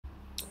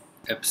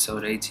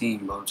Episode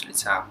 18, Road to the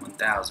Top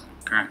 1000.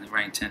 Currently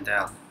ranked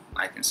 10,000.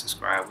 Like and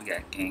subscribe. We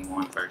got Game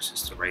 1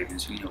 versus the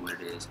Ravens. You know what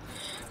it is.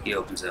 He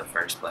opens up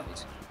first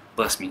place.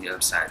 Bust me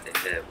upside the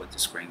head with the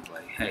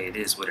screenplay. Hey, it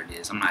is what it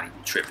is. I'm not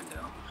even tripping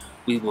though.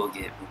 We will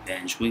get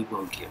revenge. We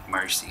will get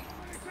mercy.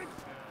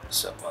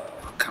 So,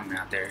 coming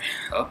out there.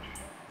 Oh,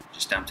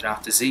 just dumped it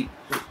off to Z.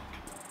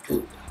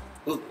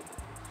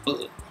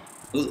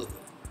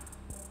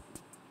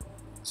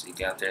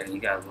 Zeke out there, he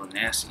got a little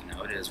nasty. You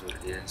know, it is what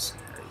it is.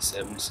 Hey,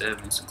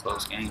 7-7, it's a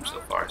close game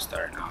so far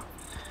starting off.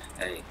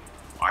 Hey,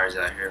 Mars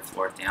out here,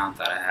 4th down,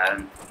 thought I had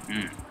him.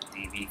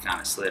 DB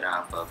kind of slid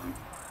off of him.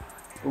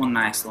 A little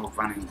nice little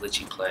running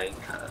glitchy play,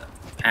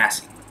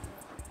 passing,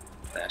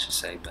 I should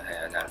say. But hey,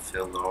 I got a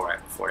field goal right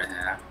before the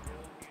half.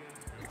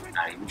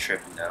 Not even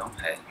tripping though.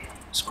 Hey,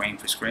 screen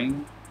for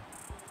screen.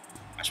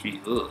 Watch me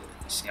hood.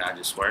 You see how I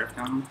just swerved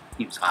on him?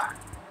 He was hot.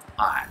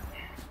 Hot.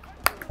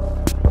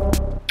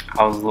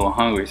 I was a little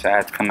hungry, so I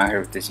had to come out here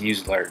with this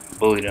user alert.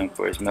 Bullied him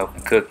for his milk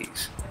and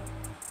cookies.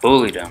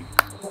 Bullied him.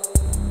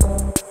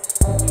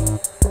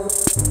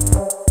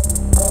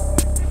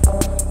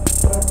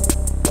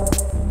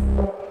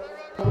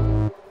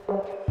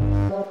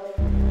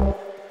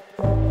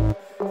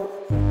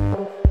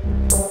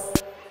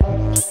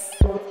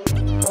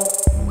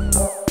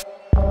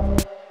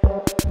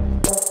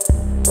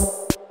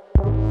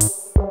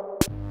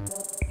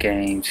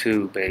 Game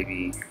 2,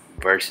 baby,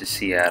 versus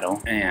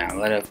Seattle. Man,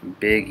 let up a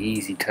big,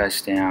 easy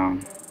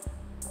touchdown.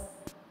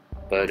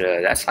 But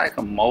that's like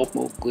a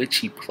mobile,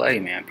 glitchy play,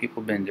 man.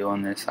 People been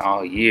doing this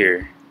all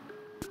year.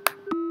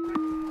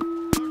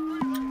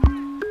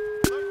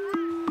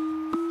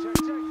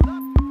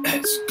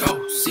 Let's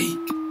go, Zeke.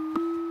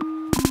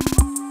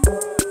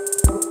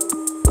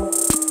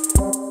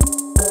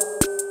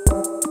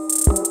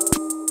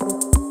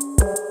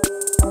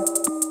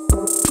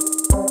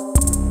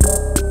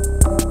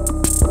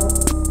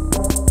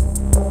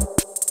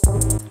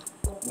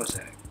 What's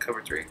that?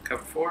 Cover 3?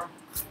 Cover 4?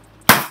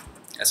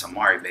 That's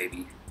Amari,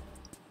 baby.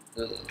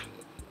 Ugh.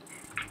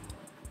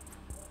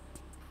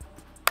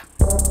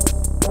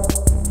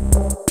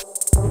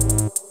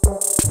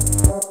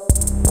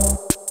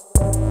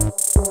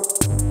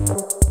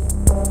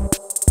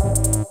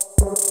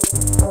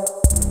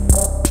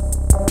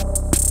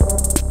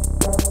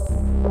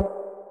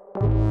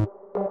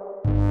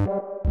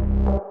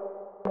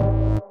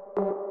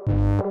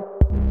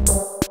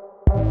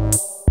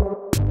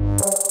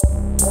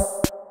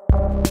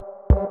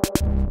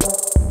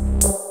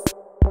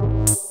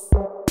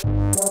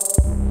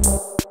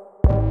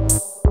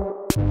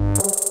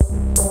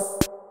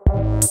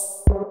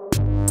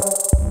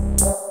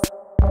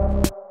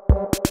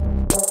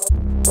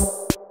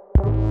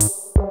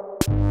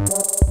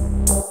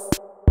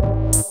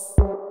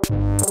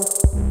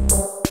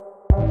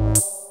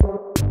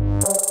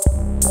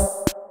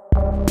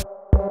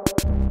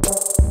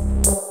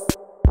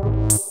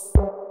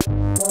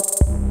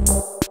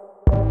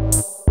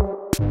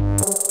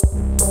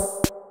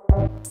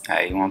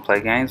 Hey, you wanna play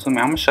games with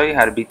me? I'm gonna show you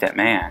how to beat that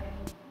man.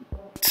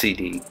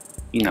 CD,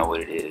 you know what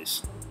it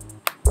is.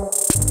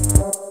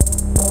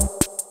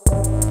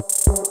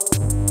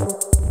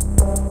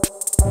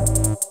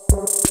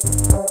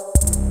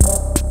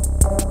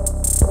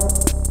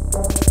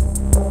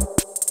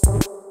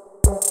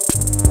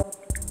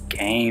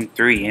 Game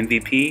 3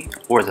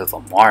 MVP or the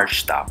Lamar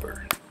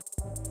stopper.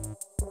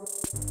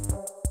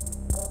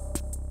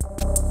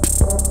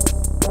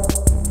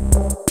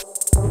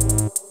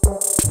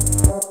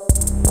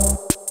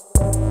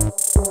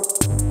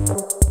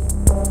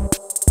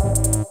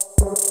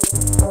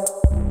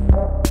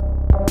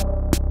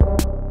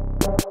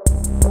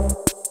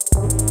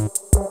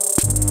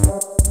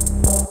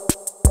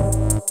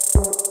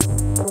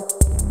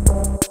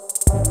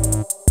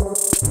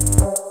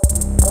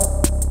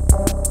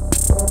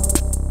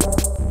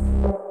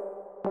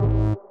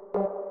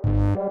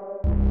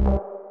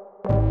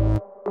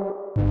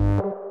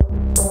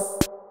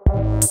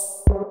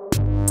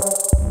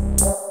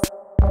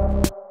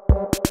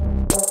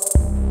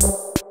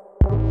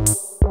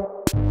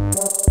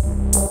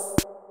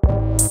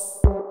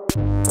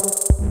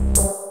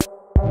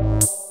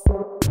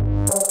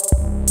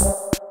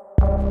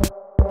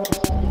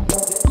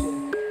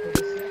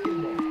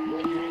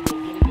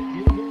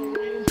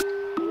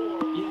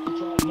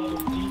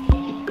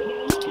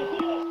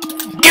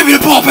 Give me the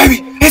ball,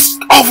 baby! It's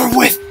over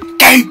with!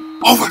 Game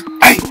over!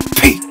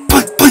 AP!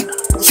 Blink!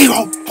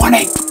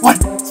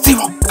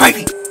 0-1-8-1-0,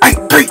 baby!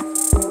 AP!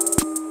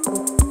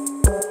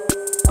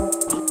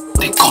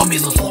 They call me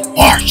the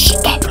Lamar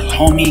stopper,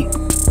 homie.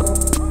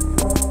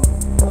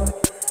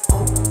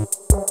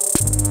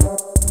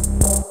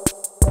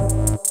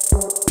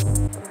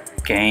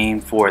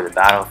 Game 4, the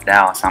Battle of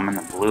Dallas. I'm in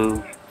the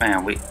blue.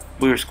 Man, we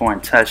were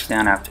scoring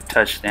touchdown after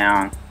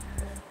touchdown.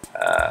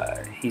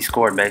 He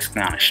scored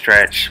basically on a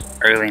stretch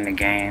early in the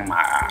game.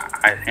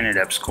 I ended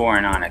up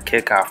scoring on a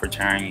kickoff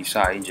return. You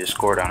saw he just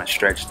scored on a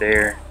stretch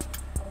there.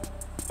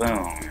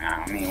 Boom.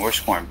 I mean, we're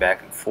scoring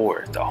back and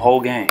forth the whole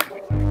game.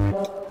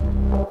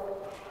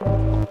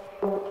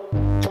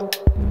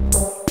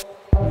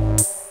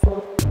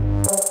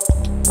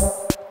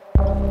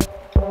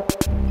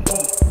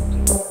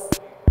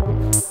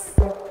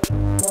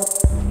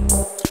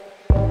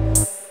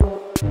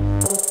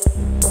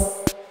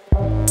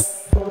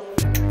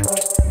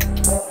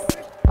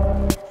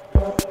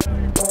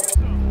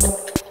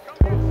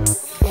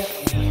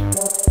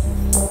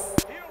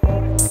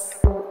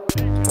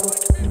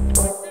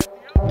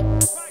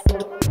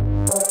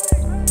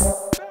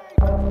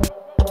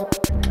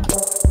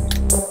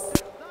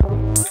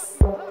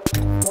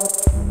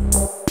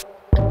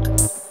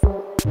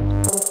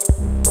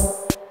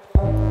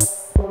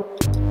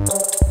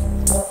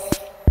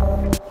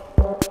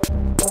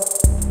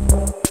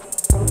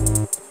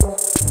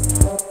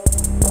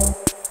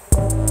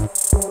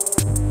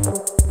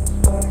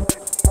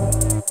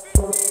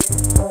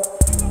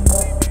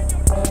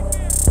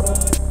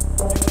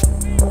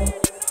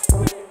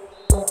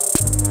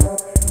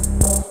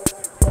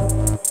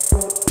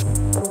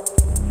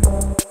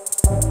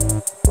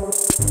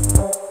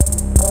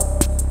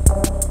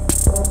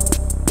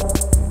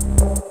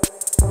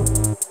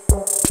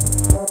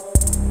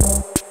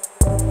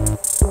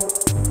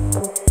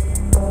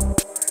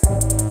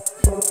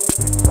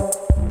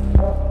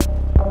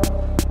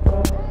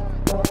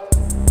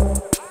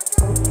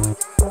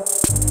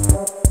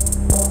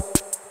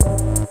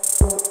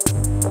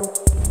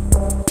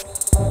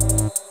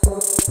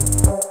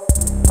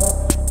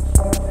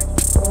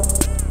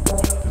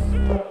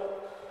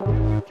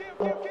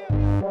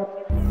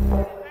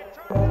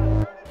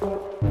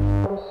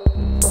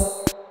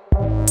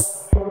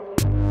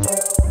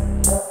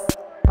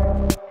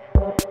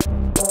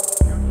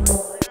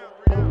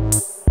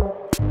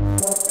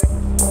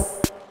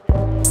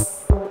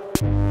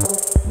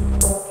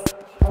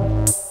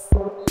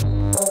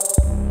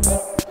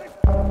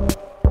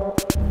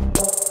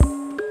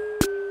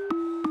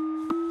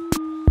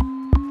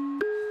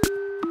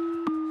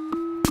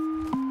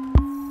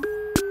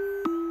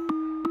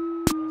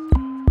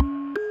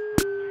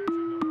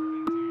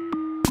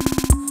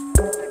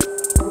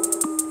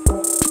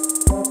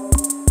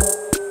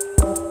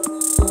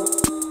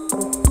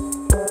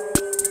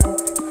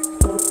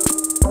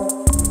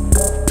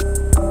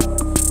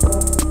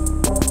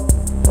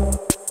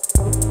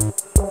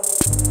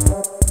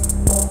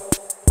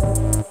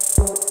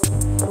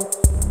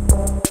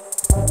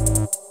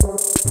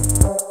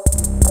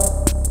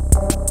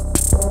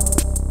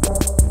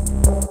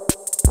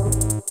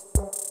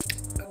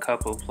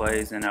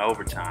 plays in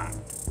overtime.